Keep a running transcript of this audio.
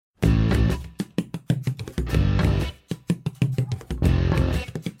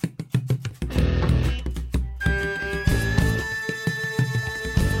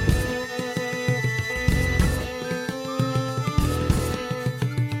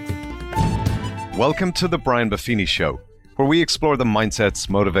Welcome to the Brian Buffini Show, where we explore the mindsets,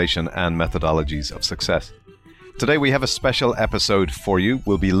 motivation, and methodologies of success. Today we have a special episode for you.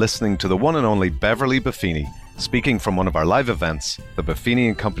 We'll be listening to the one and only Beverly Buffini speaking from one of our live events, the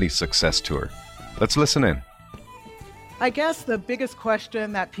Buffini & Company Success Tour. Let's listen in. I guess the biggest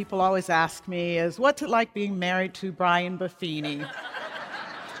question that people always ask me is, what's it like being married to Brian Buffini?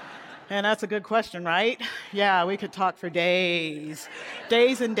 And that's a good question, right? Yeah, we could talk for days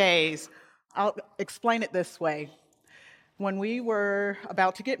and days. I'll explain it this way. When we were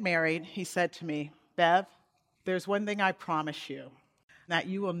about to get married, he said to me, Bev, there's one thing I promise you, that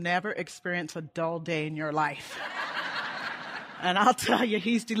you will never experience a dull day in your life. And I'll tell you,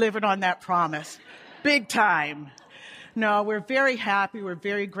 he's delivered on that promise. Big time. No, we're very happy. We're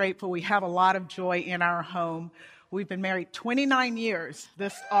very grateful. We have a lot of joy in our home. We've been married 29 years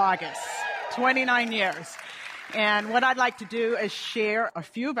this August. 29 years. And what I'd like to do is share a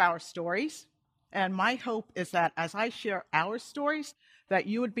few of our stories. And my hope is that as I share our stories, that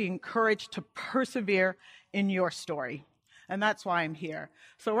you would be encouraged to persevere in your story. And that's why I'm here.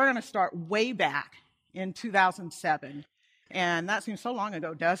 So we're going to start way back in 2007. And that seems so long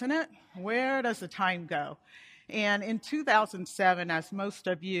ago, doesn't it? Where does the time go? And in 2007, as most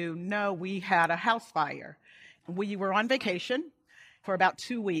of you know, we had a house fire. We were on vacation for about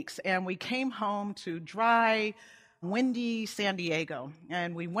 2 weeks, and we came home to dry, windy San Diego.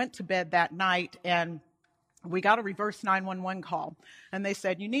 And we went to bed that night, and we got a reverse 911 call. And they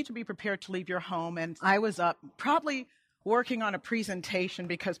said, you need to be prepared to leave your home. And I was up probably working on a presentation,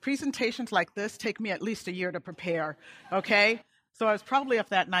 because presentations like this take me at least a year to prepare, okay? So I was probably up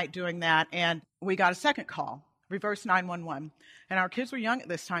that night doing that, and we got a second call. Reverse 911. And our kids were young at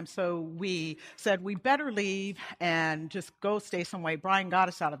this time, so we said we better leave and just go stay some way. Brian got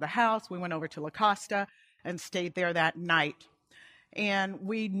us out of the house. We went over to La Costa and stayed there that night. And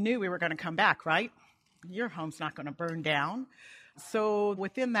we knew we were going to come back, right? Your home's not going to burn down. So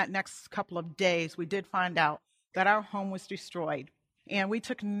within that next couple of days, we did find out that our home was destroyed. And we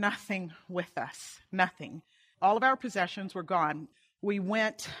took nothing with us, nothing. All of our possessions were gone. We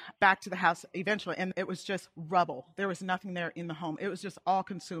went back to the house eventually, and it was just rubble. There was nothing there in the home. It was just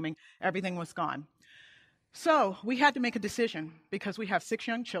all-consuming. Everything was gone. So we had to make a decision, because we have 6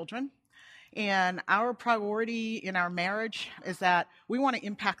 young children, and our priority in our marriage is that we want to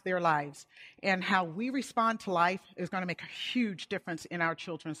impact their lives. And how we respond to life is going to make a huge difference in our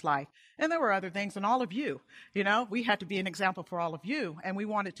children's life. And there were other things, and all of you, we had to be an example for all of you, and we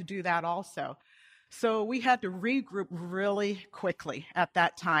wanted to do that also. So we had to regroup really quickly at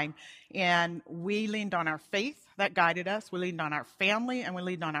that time, and we leaned on our faith that guided us. We leaned on our family, and we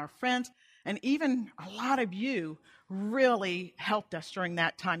leaned on our friends, and even a lot of you really helped us during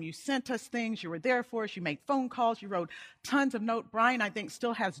that time. You sent us things. You were there for us. You made phone calls. You wrote tons of notes. Brian, I think,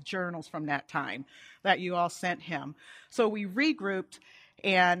 still has journals from that time that you all sent him. So we regrouped,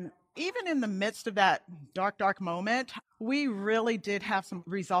 and even in the midst of that dark moment, we really did have some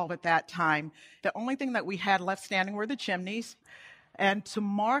resolve at that time. The only thing that we had left standing were the chimneys. And to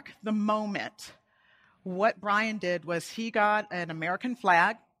mark the moment, what Brian did was he got an American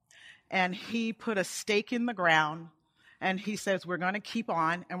flag, and he put a stake in the ground, and he says, we're going to keep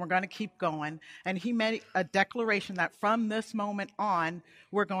on, and we're going to keep going. And he made a declaration that from this moment on,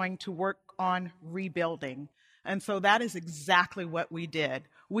 we're going to work on rebuilding. And so that is exactly what we did.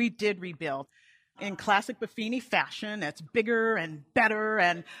 We did rebuild. In classic Buffini fashion, it's bigger and better,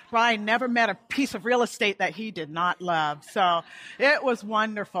 and Brian never met a piece of real estate that he did not love. So it was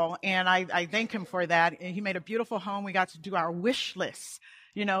wonderful, and I thank him for that. He made a beautiful home. We got to do our wish lists,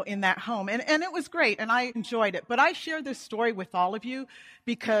 in that home. And it was great, and I enjoyed it. But I share this story with all of you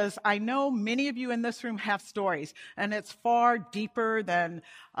because I know many of you in this room have stories, and it's far deeper than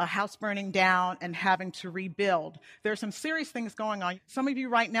a house burning down and having to rebuild. There's some serious things going on. Some of you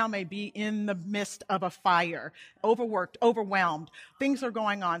right now may be in the midst of a fire, overworked, overwhelmed. Things are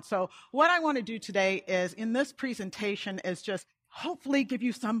going on. So what I want to do today is, in this presentation, is just hopefully give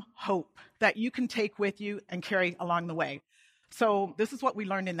you some hope that you can take with you and carry along the way. So this is what we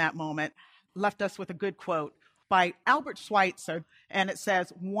learned in that moment. Left us with a good quote by Albert Schweitzer, and it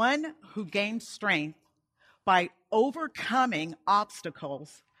says, one who gains strength by overcoming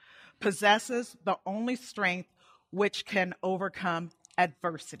obstacles possesses the only strength which can overcome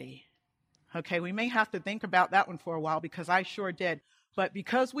adversity. Okay, we may have to think about that one for a while, because I sure did. But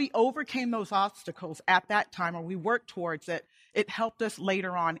because we overcame those obstacles at that time, or we worked towards it, it helped us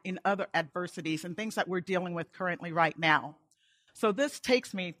later on in other adversities and things that we're dealing with currently right now. So this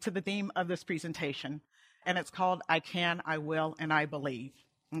takes me to the theme of this presentation, and it's called I Can, I Will, and I Believe.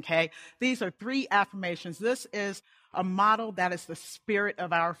 Okay? These are 3 affirmations. This is a model that is the spirit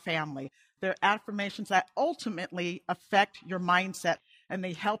of our family. They're affirmations that ultimately affect your mindset, and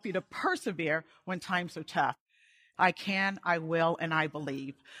they help you to persevere when times are tough. I can, I will, and I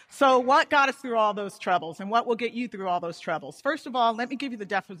believe. So what got us through all those troubles, and what will get you through all those troubles? First of all, let me give you the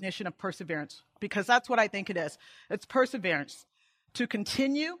definition of perseverance, because that's what I think it is. It's perseverance. To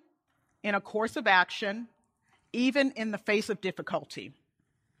continue in a course of action, even in the face of difficulty.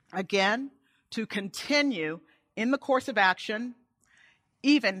 Again, to continue in the course of action,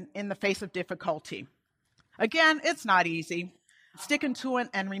 even in the face of difficulty. Again, it's not easy. Sticking to it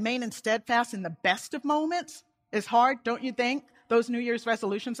and remaining steadfast in the best of moments is hard, don't you think? Those New Year's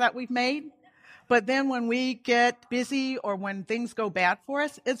resolutions that we've made. But then when we get busy or when things go bad for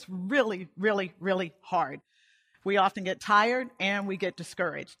us, it's really, really, really hard. We often get tired and we get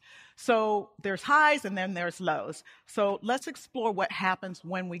discouraged. So there's highs and then there's lows. So let's explore what happens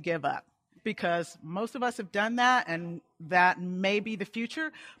when we give up, because most of us have done that and that may be the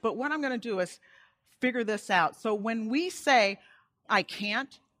future. But what I'm going to do is figure this out. So when we say, I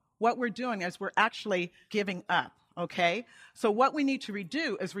can't, what we're doing is we're actually giving up, okay? So what we need to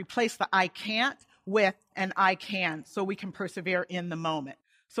redo is replace the I can't with an I can, so we can persevere in the moment.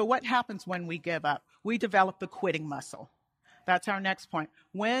 So what happens when we give up? We develop the quitting muscle. That's our next point.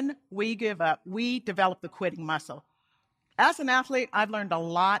 When we give up, we develop the quitting muscle. As an athlete, I've learned a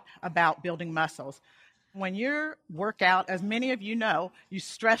lot about building muscles. When you work out, as many of you know, you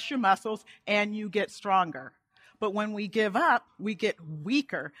stress your muscles and you get stronger. But when we give up, we get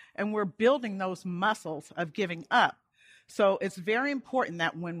weaker, and we're building those muscles of giving up. So it's very important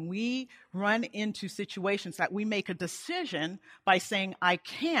that when we run into situations that we make a decision by saying, I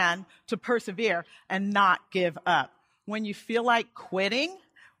can, to persevere and not give up. When you feel like quitting,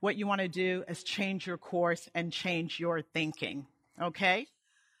 what you want to do is change your course and change your thinking, okay?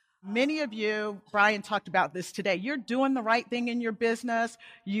 Many of you, Brian talked about this today, you're doing the right thing in your business.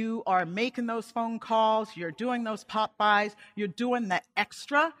 You are making those phone calls. You're doing those pop buys. You're doing the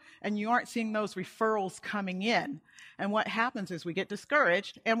extra, and you aren't seeing those referrals coming in. And what happens is we get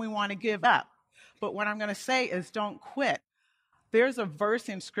discouraged and we want to give up. But what I'm going to say is don't quit. There's a verse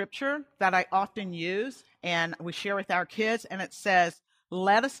in Scripture that I often use and we share with our kids, and it says,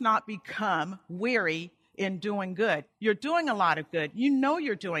 let us not become weary in doing good. You're doing a lot of good. You know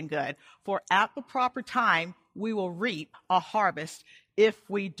you're doing good. For at the proper time, we will reap a harvest if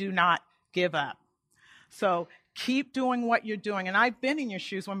we do not give up. So keep doing what you're doing. And I've been in your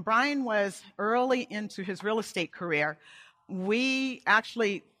shoes. When Brian was early into his real estate career, we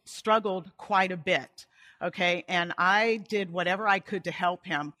actually struggled quite a bit. Okay. And I did whatever I could to help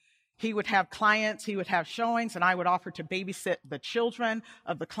him. He would have clients, he would have showings, and I would offer to babysit the children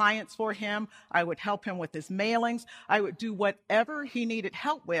of the clients for him. I would help him with his mailings. I would do whatever he needed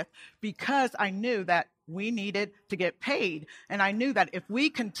help with, because I knew that we needed to get paid. And I knew that if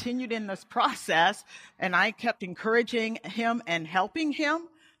we continued in this process and I kept encouraging him and helping him,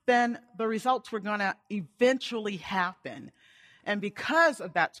 then the results were going to eventually happen. And because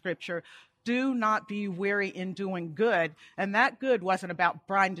of that scripture, do not be weary in doing good. And that good wasn't about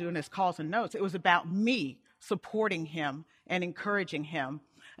Brian doing his calls and notes. It was about me supporting him and encouraging him.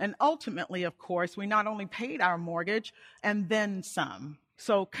 And ultimately, of course, we not only paid our mortgage and then some.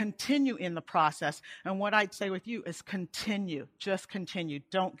 So continue in the process. And what I'd say with you is continue. Just continue.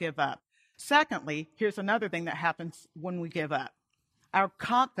 Don't give up. Secondly, here's another thing that happens when we give up. Our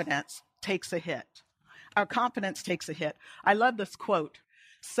confidence takes a hit. Our confidence takes a hit. I love this quote.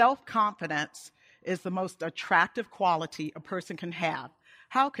 Self-confidence is the most attractive quality a person can have.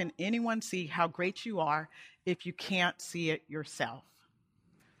 How can anyone see how great you are if you can't see it yourself?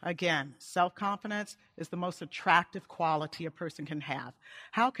 Again, self-confidence is the most attractive quality a person can have.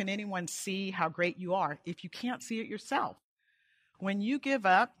 How can anyone see how great you are if you can't see it yourself? When you give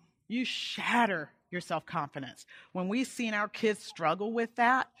up, you shatter your self-confidence. When we've seen our kids struggle with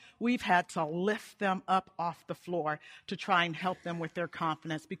that, we've had to lift them up off the floor to try and help them with their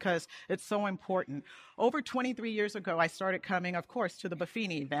confidence, because it's so important. Over 23 years ago, I started coming, of course, to the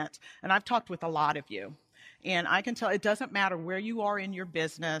Buffini event, and I've talked with a lot of you. And I can tell it doesn't matter where you are in your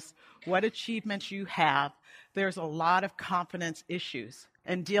business, what achievements you have, there's a lot of confidence issues.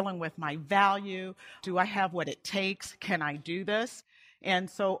 And dealing with my value, do I have what it takes? Can I do this? And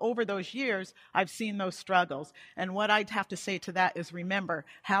so over those years, I've seen those struggles. And what I'd have to say to that is, remember,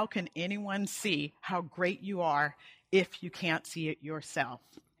 how can anyone see how great you are if you can't see it yourself?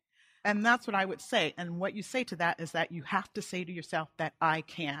 And that's what I would say. And what you say to that is that you have to say to yourself that I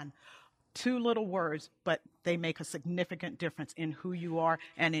can. 2 little words, but they make a significant difference in who you are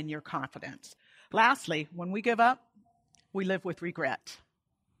and in your confidence. Lastly, when we give up, we live with regret.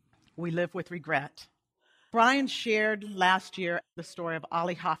 we live with regret. Brian shared last year the story of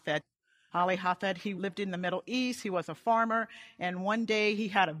Ali Hafed. Ali Hafed, he lived in the Middle East. He was a farmer. And one day he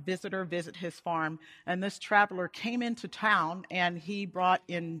had a visitor visit his farm. And this traveler came into town and he brought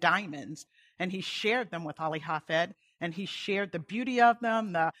in diamonds. And he shared them with Ali Hafed. And he shared the beauty of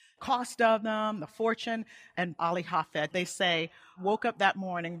them, the cost of them, the fortune. And Ali Hafed, they say, woke up that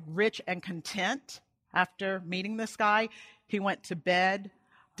morning rich and content. After meeting this guy, he went to bed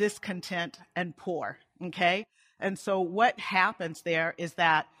discontent and poor. Okay? And so what happens there is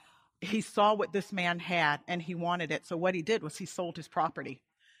that he saw what this man had and he wanted it. So what he did was he sold his property.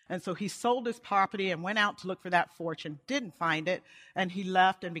 And so he sold his property and went out to look for that fortune, didn't find it, and he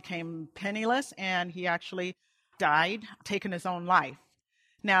left and became penniless, and he actually died, taking his own life.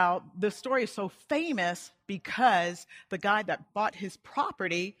 Now, the story is so famous because the guy that bought his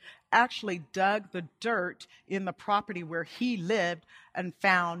property actually dug the dirt in the property where he lived and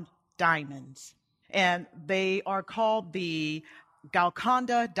found diamonds. And they are called the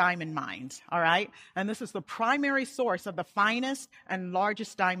Golconda diamond mines, all right? And this is the primary source of the finest and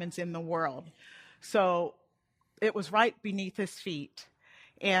largest diamonds in the world. So it was right beneath his feet.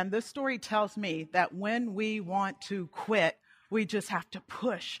 And this story tells me that when we want to quit, we just have to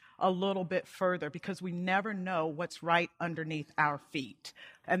push a little bit further because we never know what's right underneath our feet.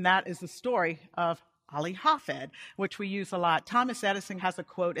 And that is the story of Ali Hafed, which we use a lot. Thomas Edison has a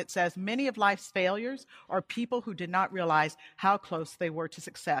quote. It says, "Many of life's failures are people who did not realize how close they were to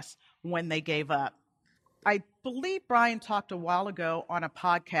success when they gave up." I believe Brian talked a while ago on a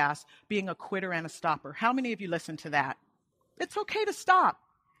podcast, being a quitter and a stopper. How many of you listened to that? It's okay to stop.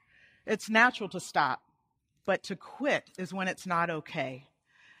 It's natural to stop. But to quit is when it's not okay,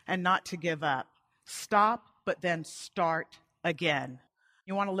 and not to give up. Stop, but then start again.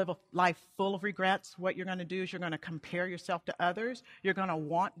 You want to live a life full of regrets? What you're going to do is you're going to compare yourself to others. You're going to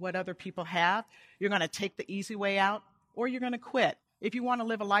want what other people have. You're going to take the easy way out, or you're going to quit. If you want to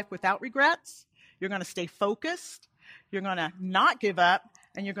live a life without regrets, you're going to stay focused. You're going to not give up,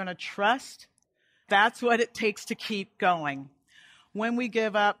 and you're going to trust. That's what it takes to keep going. When we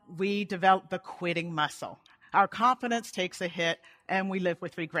give up, we develop the quitting muscle. Our confidence takes a hit, and we live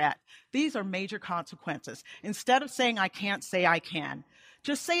with regret. These are major consequences. Instead of saying, "I can't," say, "I can."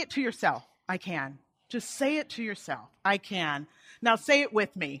 Just say it to yourself. I can. Just say it to yourself. I can. Now say it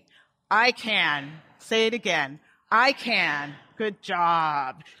with me. I can. Say it again. I can. Good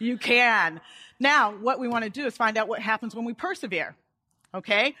job. You can. Now, what we want to do is find out what happens when we persevere.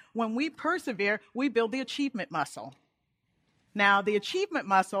 Okay? When we persevere, we build the achievement muscle. Now, the achievement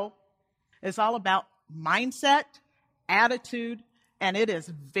muscle is all about mindset, attitude, and it is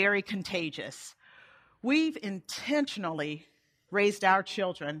very contagious. We've intentionally raised our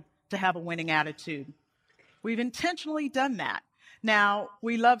children to have a winning attitude. We've intentionally done that. Now,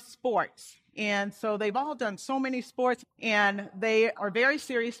 we love sports, and so they've all done so many sports, and they are very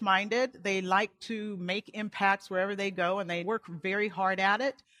serious-minded. They like to make impacts wherever they go, and they work very hard at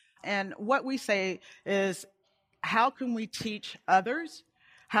it. And what we say is, how can we teach others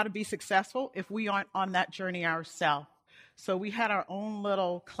how to be successful if we aren't on that journey ourselves? So we had our own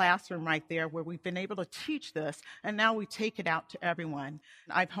little classroom right there where we've been able to teach this, and now we take it out to everyone.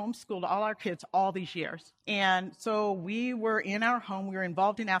 I've homeschooled all our kids all these years. And so we were in our home, we were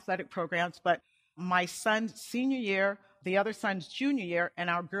involved in athletic programs, but my son's senior year, the other son's junior year,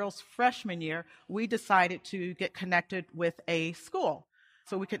 and our girl's freshman year, we decided to get connected with a school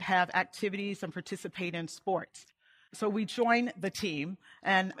so we could have activities and participate in sports. So we joined the team,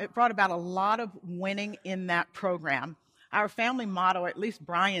 and it brought about a lot of winning in that program. Our family motto, at least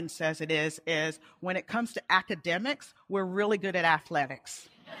Brian says it is when it comes to academics, we're really good at athletics,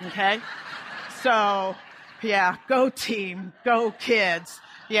 okay? So, yeah, go team, go kids.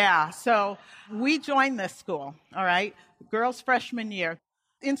 Yeah, so we joined this school, all right, girls' freshman year.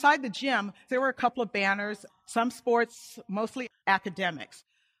 Inside the gym, there were a couple of banners, some sports, mostly academics.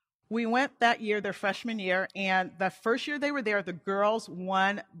 We went that year, their freshman year, and the first year they were there, the girls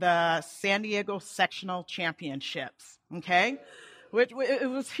won the San Diego sectional championships, okay? It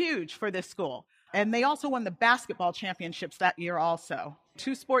was huge for this school. And they also won the basketball championships that year also.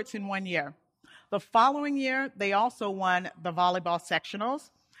 2 sports in 1 year. The following year, they also won the volleyball sectionals,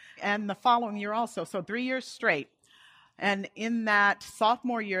 and the following year also, so 3 years straight. And in that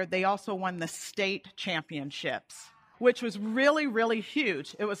sophomore year, they also won the state championships, which was really, really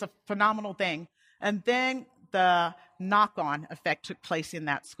huge. It was a phenomenal thing. And then the knock-on effect took place in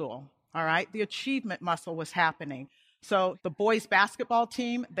that school, all right? The achievement muscle was happening. So the boys basketball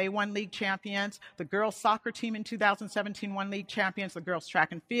team, they won league champions. The girls soccer team in 2017 won league champions. The girls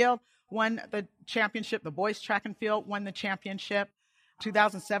track and field won the championship. The boys track and field won the championship.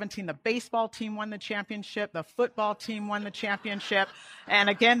 2017, the baseball team won the championship, the football team won the championship, and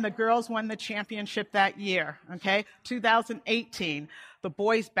again, the girls won the championship that year, okay? 2018, the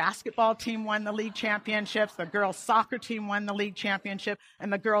boys basketball team won the league championships, the girls soccer team won the league championship,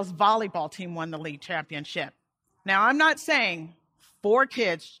 and the girls volleyball team won the league championship. Now, I'm not saying 4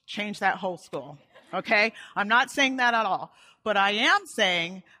 kids changed that whole school, okay? I'm not saying that at all. But I am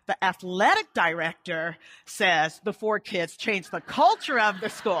saying the athletic director says the 4 kids changed the culture of the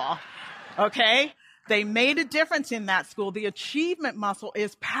school, okay? They made a difference in that school. The achievement muscle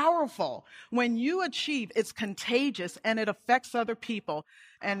is powerful. When you achieve, it's contagious and it affects other people.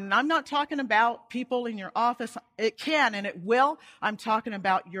 And I'm not talking about people in your office. It can and it will. I'm talking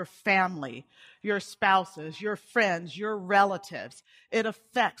about your family, your spouses, your friends, your relatives. It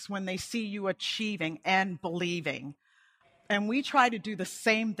affects when they see you achieving and believing. And we try to do the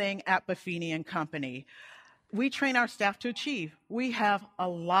same thing at Buffini and Company. We train our staff to achieve. We have a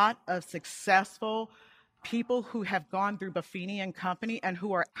lot of successful people who have gone through Buffini and Company and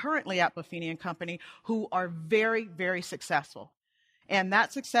who are currently at Buffini and Company who are very, very successful. And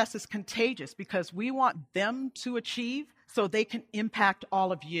that success is contagious because we want them to achieve so they can impact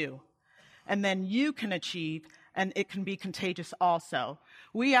all of you. And then you can achieve and it can be contagious also.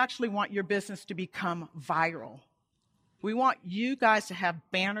 We actually want your business to become viral. We want you guys to have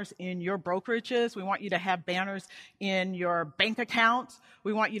banners in your brokerages. We want you to have banners in your bank accounts.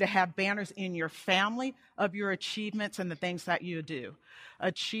 We want you to have banners in your family of your achievements and the things that you do.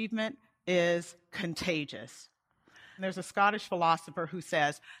 Achievement is contagious. And there's a Scottish philosopher who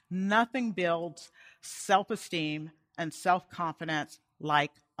says, nothing builds self-esteem and self-confidence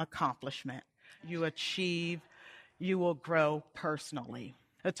like accomplishment. You achieve, you will grow personally.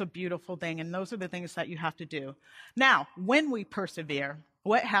 It's a beautiful thing, and those are the things that you have to do. Now, when we persevere,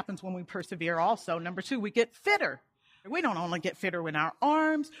 what happens when we persevere also? Number 2, we get fitter. We don't only get fitter with our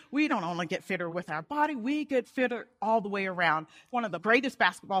arms. We don't only get fitter with our body. We get fitter all the way around. One of the greatest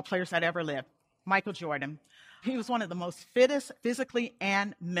basketball players that ever lived, Michael Jordan. He was one of the most fittest physically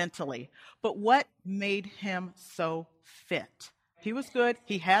and mentally. But what made him so fit? He was good.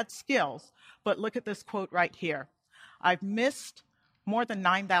 He had skills. But look at this quote right here. I've missed more than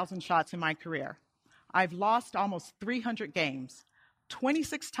 9,000 shots in my career. I've lost almost 300 games.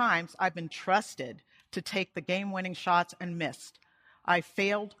 26 times I've been trusted to take the game-winning shots and missed. I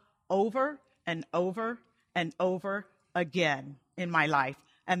failed over and over and over again in my life,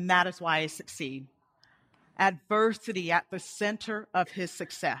 and that is why I succeed. Adversity at the center of his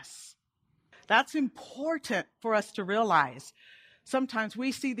success. That's important for us to realize. Sometimes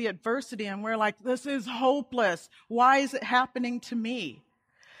we see the adversity and we're like, this is hopeless. Why is it happening to me?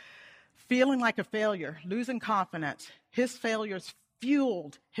 Feeling like a failure, losing confidence. His failures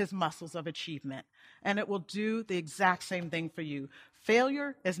fueled his muscles of achievement, and it will do the exact same thing for you.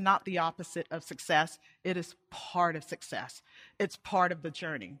 Failure is not the opposite of success. It is part of success. It's part of the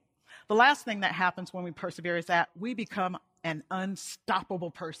journey. The last thing that happens when we persevere is that we become an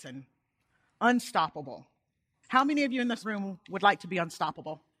unstoppable person. Unstoppable. How many of you in this room would like to be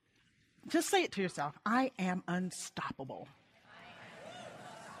unstoppable? Just say it to yourself. I am unstoppable.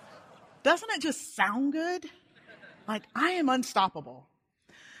 Doesn't it just sound good? Like, I am unstoppable.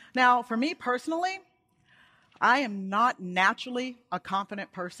 Now, for me personally, I am not naturally a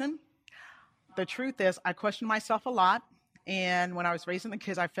confident person. The truth is, I question myself a lot. And when I was raising the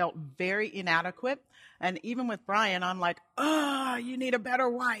kids, I felt very inadequate. And even with Brian, I'm like, oh, you need a better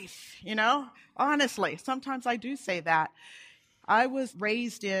wife, you know? Honestly, sometimes I do say that. I was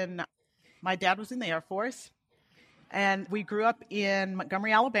raised my dad was in the Air Force, and we grew up in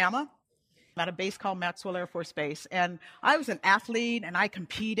Montgomery, Alabama, at a base called Maxwell Air Force Base. And I was an athlete, and I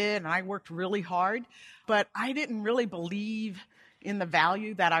competed, and I worked really hard, but I didn't really believe in the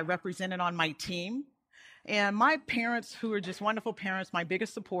value that I represented on my team. And my parents, who are just wonderful parents, my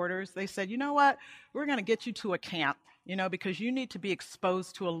biggest supporters, they said, you know what, we're going to get you to a camp, because you need to be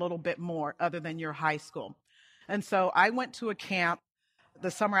exposed to a little bit more other than your high school. And so I went to a camp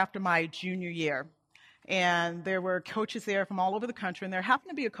the summer after my junior year. And there were coaches there from all over the country. And there happened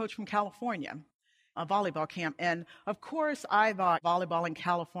to be a coach from California, a volleyball camp. And of course, I thought volleyball in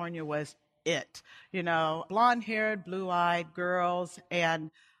California was it. Blonde-haired, blue-eyed girls. And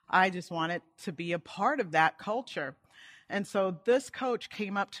I just wanted to be a part of that culture. And so this coach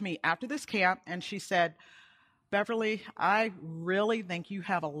came up to me after this camp and she said, Beverly, I really think you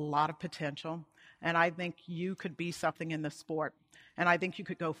have a lot of potential and I think you could be something in the sport and I think you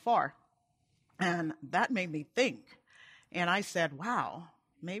could go far. And that made me think. And I said, wow,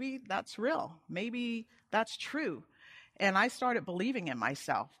 maybe that's real. Maybe that's true. And I started believing in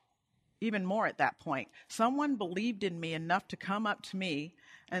myself. even more at that point. Someone believed in me enough to come up to me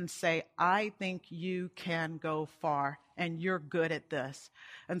and say, I think you can go far and you're good at this.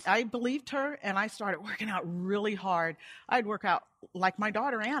 And I believed her and I started working out really hard. I'd work out like my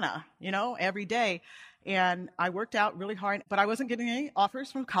daughter Anna, every day. And I worked out really hard, but I wasn't getting any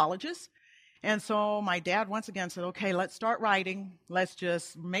offers from colleges. And so my dad once again said, okay, let's start writing. Let's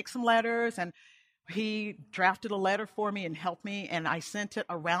just make some letters. And he drafted a letter for me and helped me. And I sent it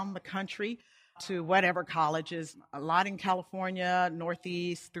around the country to whatever colleges, a lot in California,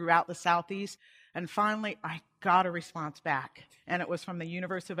 Northeast, throughout the Southeast. And finally, I got a response back. And it was from the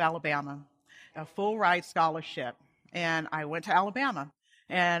University of Alabama, a full ride scholarship. And I went to Alabama.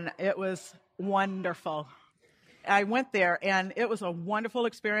 And it was wonderful. I went there, and it was a wonderful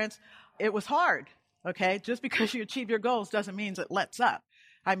experience. It was hard, okay? Just because you achieve your goals doesn't mean it lets up.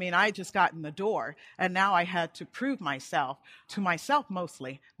 I mean, I just got in the door, and now I had to prove myself, to myself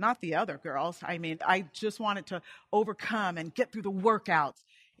mostly, not the other girls. I mean, I just wanted to overcome and get through the workouts,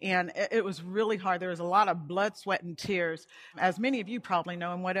 and it was really hard. There was a lot of blood, sweat, and tears, as many of you probably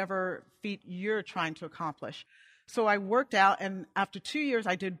know, in whatever feat you're trying to accomplish. So I worked out, and after 2 years,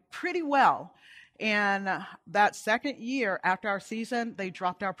 I did pretty well. And that second year after our season, they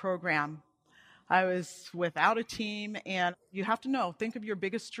dropped our program. I was without a team, and you have to think of your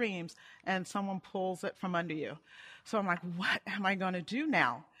biggest dreams, and someone pulls it from under you. So I'm like, what am I going to do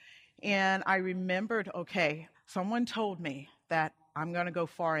now? And I remembered, okay, someone told me that I'm going to go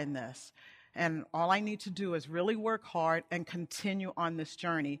far in this. And all I need to do is really work hard and continue on this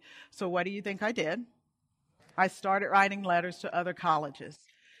journey. So what do you think I did? I started writing letters to other colleges.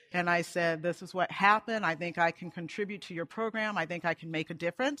 And I said, this is what happened. I think I can contribute to your program. I think I can make a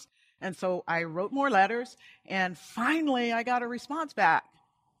difference. And so I wrote more letters. And finally, I got a response back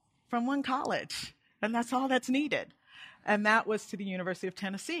from one college. And that's all that's needed. And that was to the University of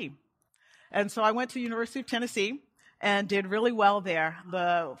Tennessee. And so I went to the University of Tennessee and did really well there.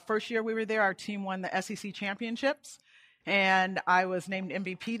 The first year we were there, our team won the SEC championships. And I was named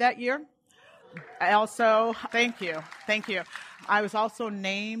MVP that year. I also, thank you. I was also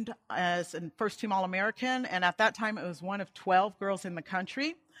named as a first-team All-American, and at that time, it was one of 12 girls in the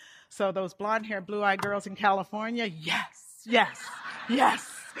country. So those blonde-haired, blue-eyed girls in California, yes.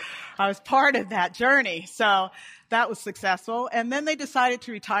 I was part of that journey, so that was successful. And then they decided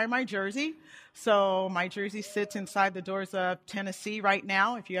to retire my jersey. So my jersey sits inside the doors of Tennessee right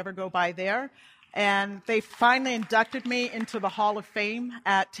now, if you ever go by there. And they finally inducted me into the Hall of Fame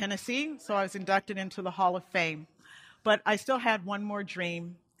at Tennessee. So I was inducted into the Hall of Fame. But I still had one more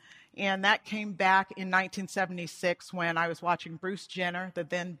dream. And that came back in 1976 when I was watching Bruce Jenner, the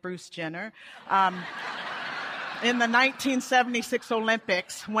then Bruce Jenner, in the 1976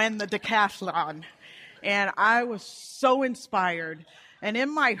 Olympics win the decathlon. And I was so inspired. And in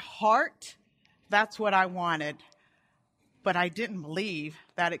my heart, that's what I wanted. But I didn't believe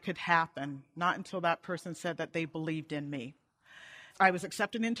that it could happen, not until that person said that they believed in me. I was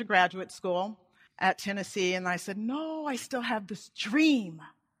accepted into graduate school at Tennessee, and I said, no, I still have this dream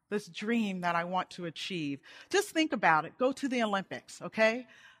that I want to achieve. Just think about it. Go to the Olympics, okay?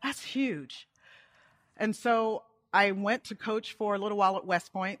 That's huge. And so I went to coach for a little while at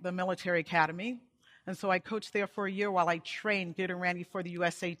West Point, the military academy. And so I coached there for a year while I trained, getting ready for the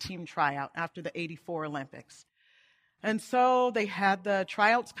USA team tryout after the '84 Olympics. And so they had the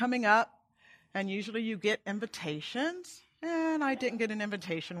tryouts coming up, and usually you get invitations, and I didn't get an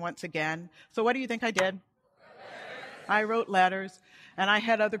invitation once again. So what do you think I did? I wrote letters, and I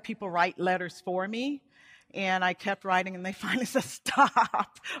had other people write letters for me, and I kept writing, and they finally said,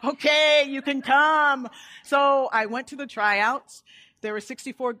 stop. Okay, you can come. So I went to the tryouts. There were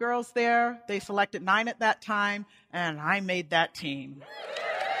 64 girls there. They selected 9 at that time, and I made that team.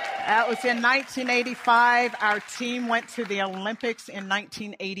 That was in 1985. Our team went to the Olympics in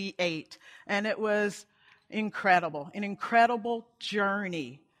 1988, and it was incredible, an incredible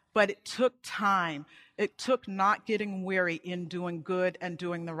journey, but it took time. It took not getting weary in doing good and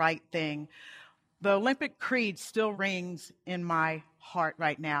doing the right thing. The Olympic creed still rings in my heart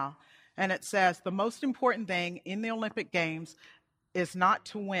right now, and it says the most important thing in the Olympic Games is not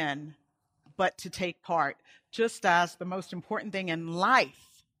to win, but to take part, just as the most important thing in life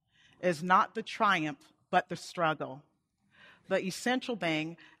is not the triumph, but the struggle. The essential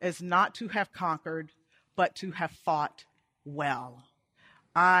thing is not to have conquered, but to have fought well.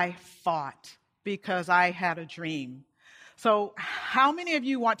 I fought because I had a dream. So how many of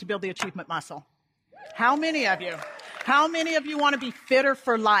you want to build the achievement muscle? How many of you? How many of you want to be fitter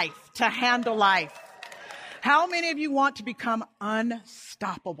for life, to handle life? How many of you want to become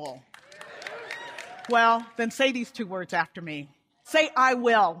unstoppable? Well, then say these 2 words after me. Say, I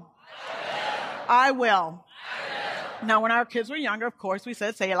will. I will. Now, when our kids were younger, of course, we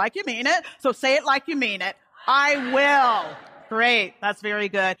said, say it like you mean it. So say it like you mean it. I will. Great. That's very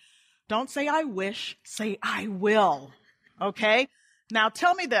good. Don't say I wish. Say I will. Okay? Now,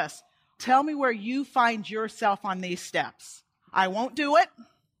 tell me this. Tell me where you find yourself on these steps. I won't do it.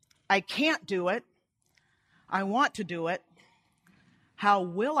 I can't do it. I want to do it. How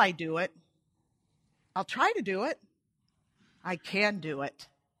will I do it? I'll try to do it. I can do it.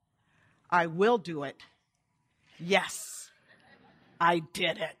 I will do it. Yes, I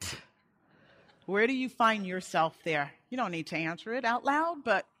did it. Where do you find yourself there? You don't need to answer it out loud,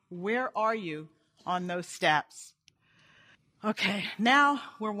 but where are you on those steps? Okay, now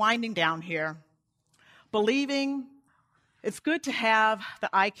we're winding down here. Believing, it's good to have the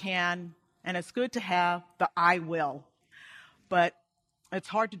I can, and it's good to have the I will, but it's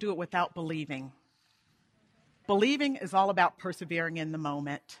hard to do it without believing. Believing is all about persevering in the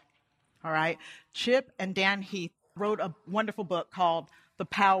moment. All right. Chip and Dan Heath wrote a wonderful book called The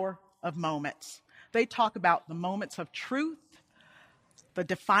Power of Moments. They talk about the moments of truth, the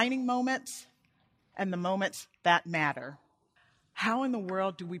defining moments, and the moments that matter. How in the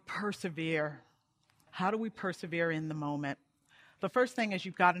world do we persevere? How do we persevere in the moment? The first thing is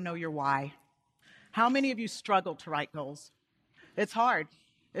you've got to know your why. How many of you struggle to write goals? It's hard.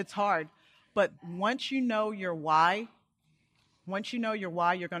 It's hard. But once you know your why,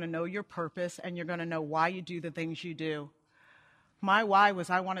 you're going to know your purpose, and you're going to know why you do the things you do. My why was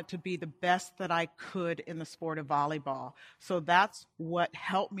I wanted to be the best that I could in the sport of volleyball. So that's what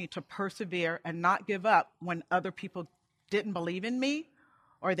helped me to persevere and not give up when other people didn't believe in me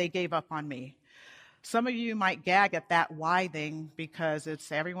or they gave up on me. Some of you might gag at that why thing because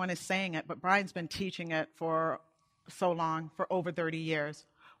everyone is saying it, but Brian's been teaching it for so long, for over 30 years.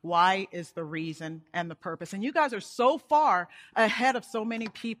 Why is the reason and the purpose. And you guys are so far ahead of so many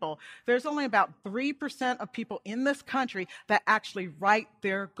people. There's only about 3% of people in this country that actually write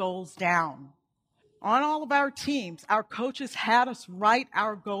their goals down. On all of our teams, our coaches had us write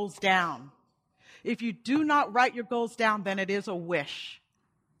our goals down. If you do not write your goals down, then it is a wish.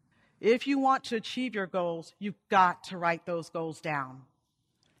 If you want to achieve your goals, you've got to write those goals down.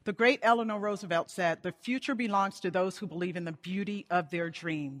 The great Eleanor Roosevelt said, the future belongs to those who believe in the beauty of their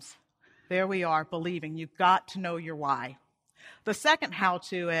dreams. There we are, believing. You've got to know your why. The second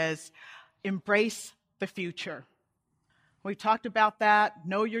how-to is embrace the future. We talked about that.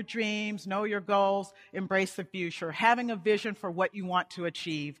 Know your dreams, know your goals, embrace the future. Having a vision for what you want to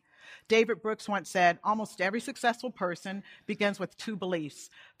achieve. David Brooks once said, almost every successful person begins with two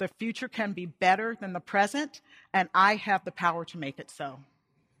beliefs. The future can be better than the present, and I have the power to make it so.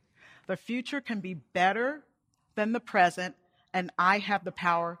 The future can be better than the present, and I have the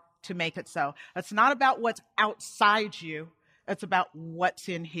power to make it so. It's not about what's outside you. It's about what's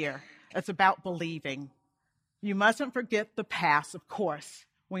in here. It's about believing. You mustn't forget the past, of course.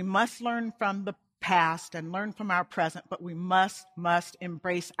 We must learn from the past and learn from our present, but we must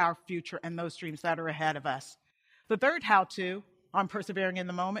embrace our future and those dreams that are ahead of us. The third how-to on persevering in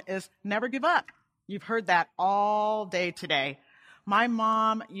the moment is never give up. You've heard that all day today. My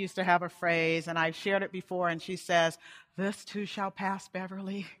mom used to have a phrase, and I've shared it before, and she says, this too shall pass,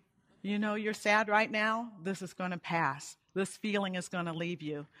 Beverly. You know, you're sad right now. This is going to pass. This feeling is going to leave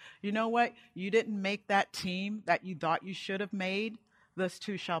you. You know what? You didn't make that team that you thought you should have made. This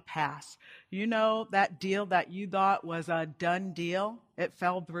too shall pass. You know that deal that you thought was a done deal? It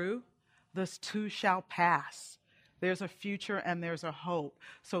fell through. This too shall pass. There's a future and there's a hope.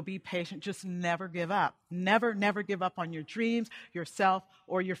 So be patient. Just never give up. Never give up on your dreams, yourself,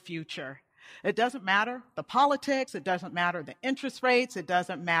 or your future. It doesn't matter the politics. It doesn't matter the interest rates. It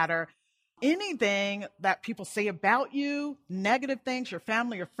doesn't matter anything that people say about you, negative things, your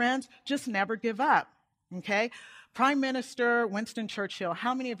family, your friends. Just never give up. Okay? Prime Minister Winston Churchill.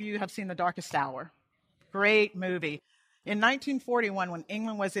 How many of you have seen The Darkest Hour? Great movie. In 1941, when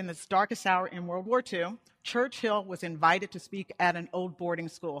England was in its darkest hour in World War II, Churchill was invited to speak at an old boarding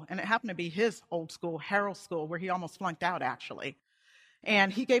school. And it happened to be his old school, Harrow School, where he almost flunked out, actually.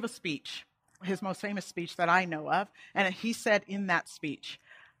 And he gave a speech, his most famous speech that I know of. And he said in that speech,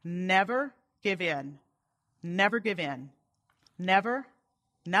 never give in. Never give in. Never,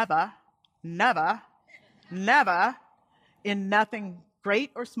 never, never, never, in nothing great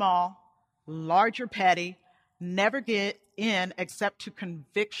or small, large or petty, never get in except to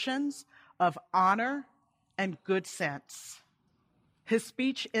convictions of honor and good sense. His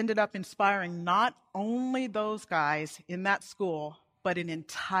speech ended up inspiring not only those guys in that school, but an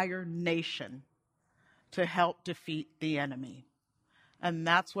entire nation to help defeat the enemy. And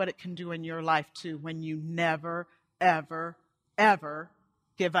that's what it can do in your life too, when you never, ever, ever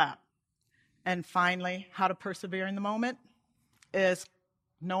give up. And finally, how to persevere in the moment is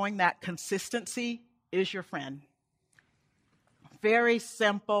knowing that consistency is your friend. Very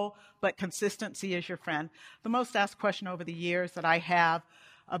simple, but consistency is your friend. The most asked question over the years that I have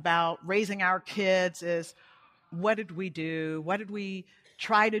about raising our kids is, what did we do? What did we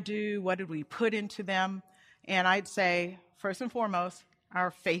try to do? What did we put into them? And I'd say, first and foremost,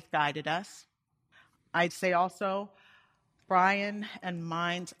 our faith guided us. I'd say also, Brian and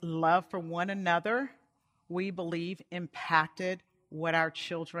mine's love for one another, we believe, impacted what our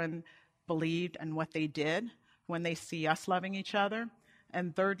children believed and what they did when they see us loving each other.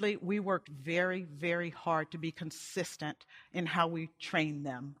 And thirdly, we worked very, very hard to be consistent in how we train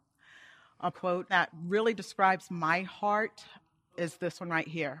them. A quote that really describes my heart is this one right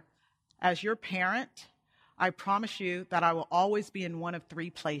here. As your parent, I promise you that I will always be in one of three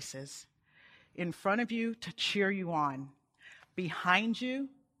places. In front of you to cheer you on, behind you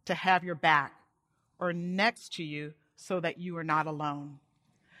to have your back, or next to you so that you are not alone.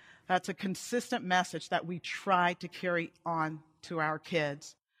 That's a consistent message that we try to carry on to our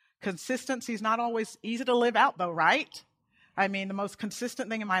kids. Consistency is not always easy to live out, though, right? I mean, the most consistent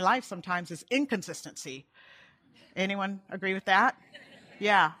thing in my life sometimes is inconsistency. Anyone agree with that?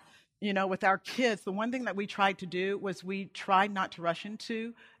 Yeah. You know, with our kids, the one thing that we tried to do was we tried not to rush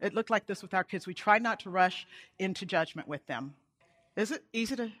into, it looked like this with our kids, we tried not to rush into judgment with them. Is it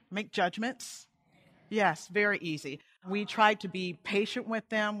easy to make judgments? Yes, very easy. We tried to be patient with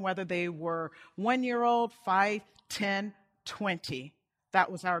them, whether they were 1-year-old, 5, 10, 20.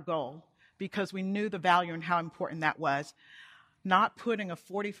 That was our goal because we knew the value and how important that was. Not putting a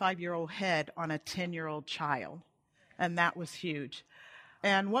 45-year-old head on a 10-year-old child. And that was huge.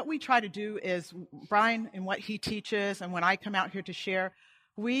 And what we try to do is, Brian and what he teaches, and when I come out here to share,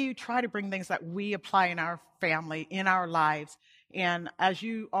 we try to bring things that we apply in our family, in our lives. And as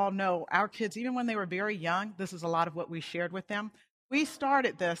you all know, our kids, even when they were very young, this is a lot of what we shared with them. We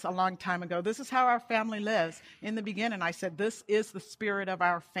started this a long time ago. This is how our family lives. In the beginning, I said, this is the spirit of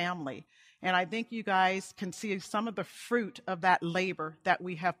our family. And I think you guys can see some of the fruit of that labor that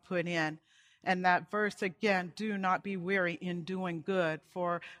we have put in. And that verse, again, do not be weary in doing good,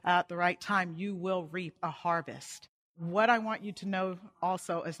 for at the right time you will reap a harvest. What I want you to know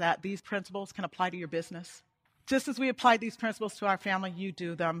also is that these principles can apply to your business. Just as we apply these principles to our family, you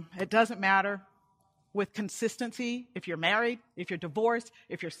do them. It doesn't matter. With consistency, if you're married, if you're divorced,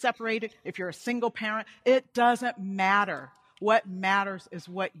 if you're separated, if you're a single parent, it doesn't matter. What matters is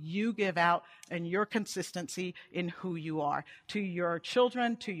what you give out and your consistency in who you are. To your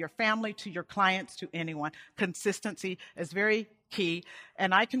children, to your family, to your clients, to anyone. Consistency is very key.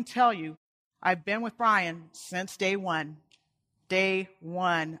 And I can tell you, I've been with Brian since day one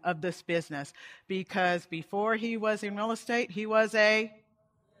of this business. Because before he was in real estate, he was a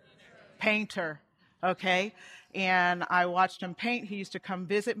painter. Okay, and I watched him paint. He used to come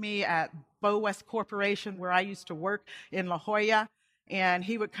visit me at Bow West Corporation, where I used to work in La Jolla, and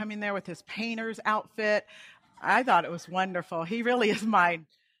he would come in there with his painter's outfit. I thought it was wonderful. He really is my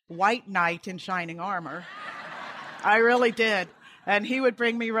white knight in shining armor. I really did. And he would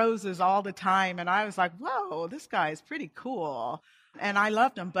bring me roses all the time, and I was like, whoa, this guy is pretty cool. And I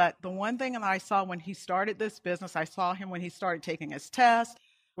loved him, but the one thing that I saw when he started this business, I saw him when he started taking his test.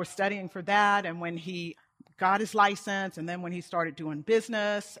 We're studying for that, and when he got his license, and then when he started doing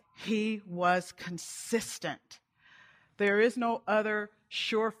business, he was consistent. There is no other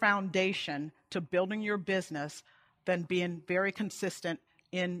sure foundation to building your business than being very consistent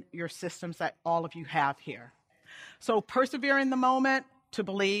in your systems that all of you have here. So persevere in the moment to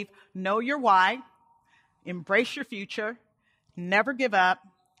believe, know your why, embrace your future, never give up,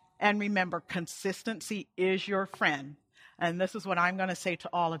 and remember, consistency is your friend. And this is what I'm going to say to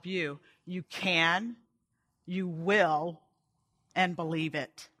all of you. You can, you will, and believe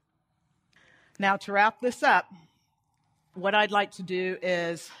it. Now, to wrap this up, what I'd like to do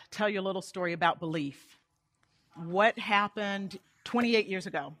is tell you a little story about belief. What happened 28 years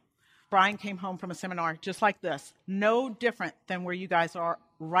ago? Brian came home from a seminar just like this, no different than where you guys are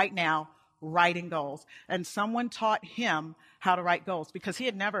right now, writing goals. And someone taught him how to write goals because he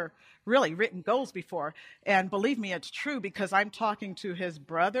had never really written goals before. And believe me, it's true because I'm talking to his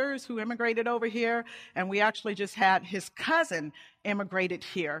brothers who immigrated over here, and we actually just had his cousin immigrated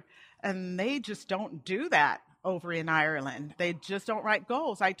here. And they just don't do that over in Ireland. They just don't write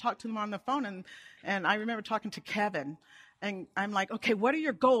goals. I talked to them on the phone, and I remember talking to Kevin. And I'm like, okay, what are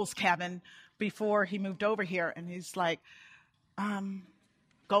your goals, Kevin, before he moved over here? And he's like,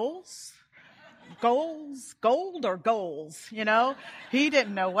 goals? Goals? Gold or goals? You know? He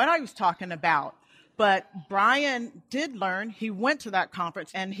didn't know what I was talking about. But Brian did learn. He went to that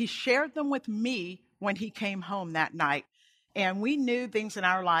conference and he shared them with me when he came home that night. And we knew things in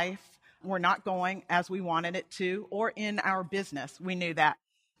our life were not going as we wanted it to, or in our business. We knew that.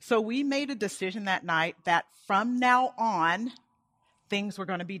 So we made a decision that night that from now on, things were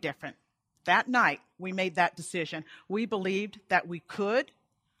going to be different. That night, we made that decision. We believed that we could,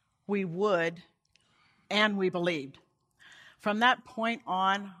 we would, and we believed. From that point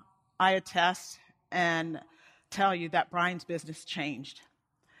on, I attest and tell you that Brian's business changed.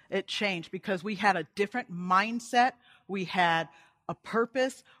 It changed because we had a different mindset, we had a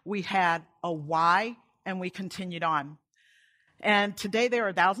purpose, we had a why, and we continued on. And today there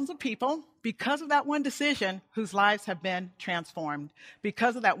are thousands of people, because of that one decision, whose lives have been transformed.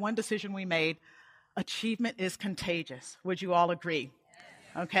 Because of that one decision we made, achievement is contagious. Would you all agree?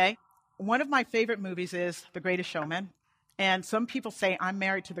 Okay? One of my favorite movies is The Greatest Showman. And some people say I'm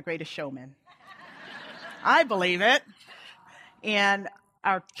married to The Greatest Showman. I believe it. And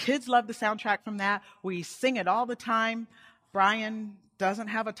our kids love the soundtrack from that. We sing it all the time. Brian doesn't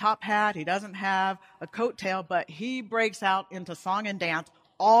have a top hat. He doesn't have a coattail, but he breaks out into song and dance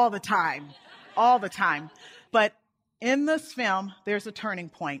all the time. But in this film, there's a turning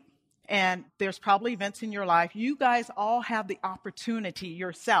point. And there's probably events in your life. You guys all have the opportunity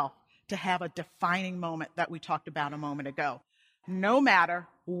yourself to have a defining moment that we talked about a moment ago, no matter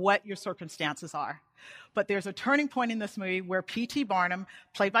what your circumstances are. But there's a turning point in this movie where P.T. Barnum,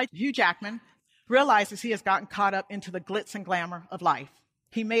 played by Hugh Jackman, realizes he has gotten caught up into the glitz and glamour of life.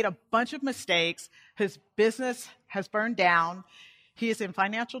 He made a bunch of mistakes. His business has burned down. He is in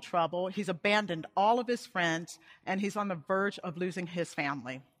financial trouble. He's abandoned all of his friends, and he's on the verge of losing his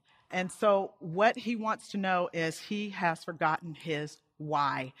family. And so what he wants to know is he has forgotten his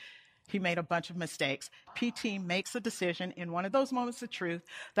why. He made a bunch of mistakes. P.T. makes a decision in one of those moments of truth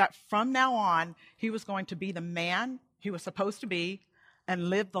that from now on, he was going to be the man he was supposed to be and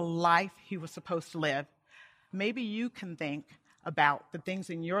live the life he was supposed to live. Maybe you can think about the things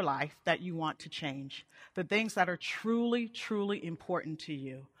in your life that you want to change, the things that are truly, truly important to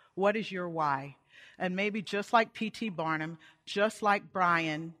you. What is your why? And maybe just like P.T. Barnum, just like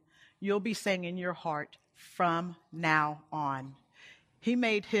Brian, you'll be saying in your heart, from now on. He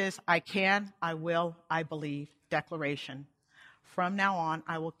made his I can, I will, I believe declaration. From now on,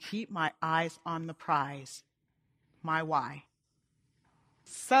 I will keep my eyes on the prize, my why.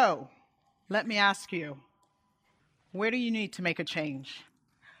 So, let me ask you, where do you need to make a change?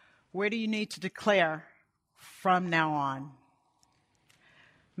 Where do you need to declare from now on?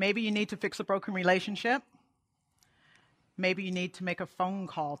 Maybe you need to fix a broken relationship. Maybe you need to make a phone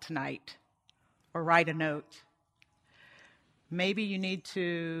call tonight or write a note. Maybe you need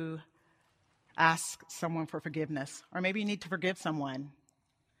to ask someone for forgiveness, or maybe you need to forgive someone.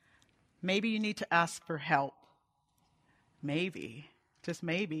 Maybe you need to ask for help. Maybe, just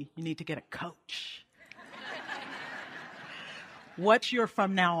maybe, you need to get a coach. What's your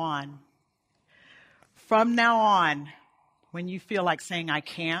from now on? From now on, when you feel like saying I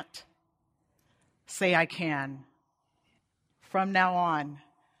can't, say I can. From now on,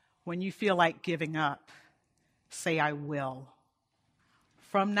 when you feel like giving up, say I will.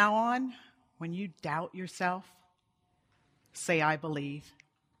 From now on, when you doubt yourself, say I believe.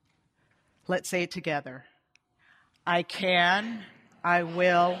 Let's say it together. I can, I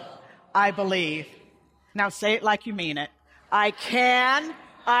will, I believe. Now say it like you mean it. I can,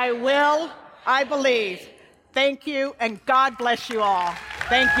 I will, I believe. Thank you, and God bless you all.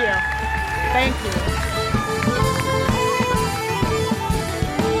 Thank you. Thank you.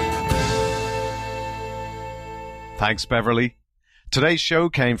 Thanks, Beverly. Today's show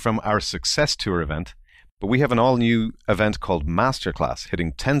came from our Success Tour event, but we have an all-new event called Masterclass,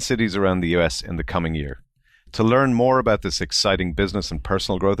 hitting 10 cities around the US in the coming year. To learn more about this exciting business and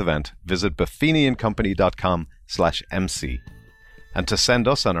personal growth event, visit buffiniandcompany.com/MC. And to send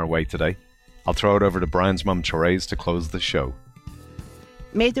us on our way today, I'll throw it over to Brian's mum, Therese, to close the show.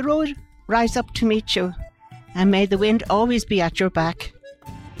 May the road rise up to meet you, and may the wind always be at your back.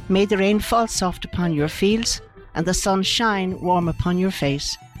 May the rain fall soft upon your fields, and the sun shine warm upon your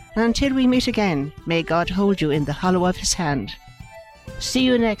face. And until we meet again, may God hold you in the hollow of his hand. See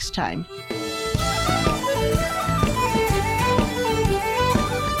you next time.